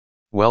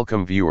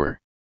Welcome viewer.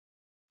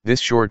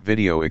 This short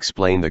video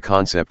explain the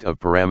concept of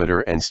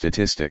parameter and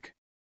statistic.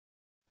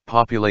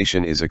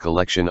 Population is a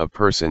collection of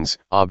persons,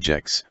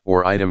 objects,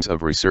 or items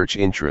of research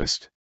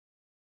interest.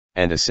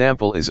 And a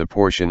sample is a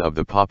portion of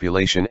the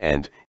population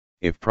and,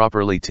 if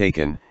properly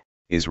taken,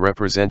 is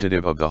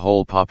representative of the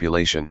whole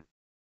population.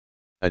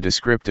 A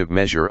descriptive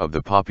measure of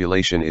the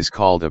population is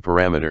called a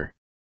parameter.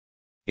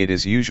 It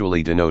is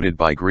usually denoted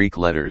by Greek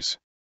letters.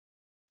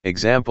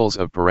 Examples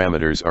of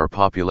parameters are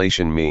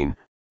population mean,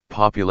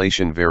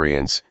 population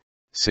variance,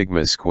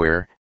 sigma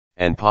square,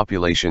 and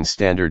population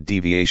standard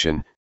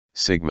deviation,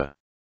 sigma.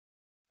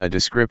 A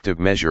descriptive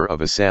measure of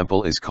a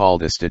sample is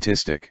called a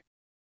statistic.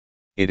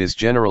 It is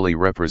generally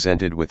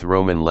represented with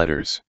Roman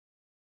letters.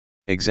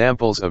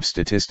 Examples of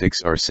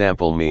statistics are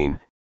sample mean,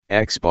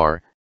 x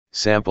bar,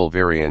 sample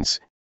variance,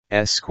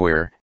 s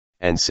square,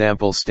 and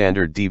sample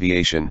standard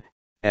deviation,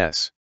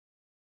 s.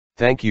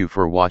 Thank you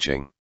for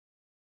watching.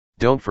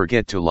 Don't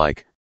forget to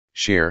like,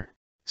 share,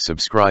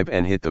 subscribe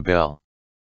and hit the bell.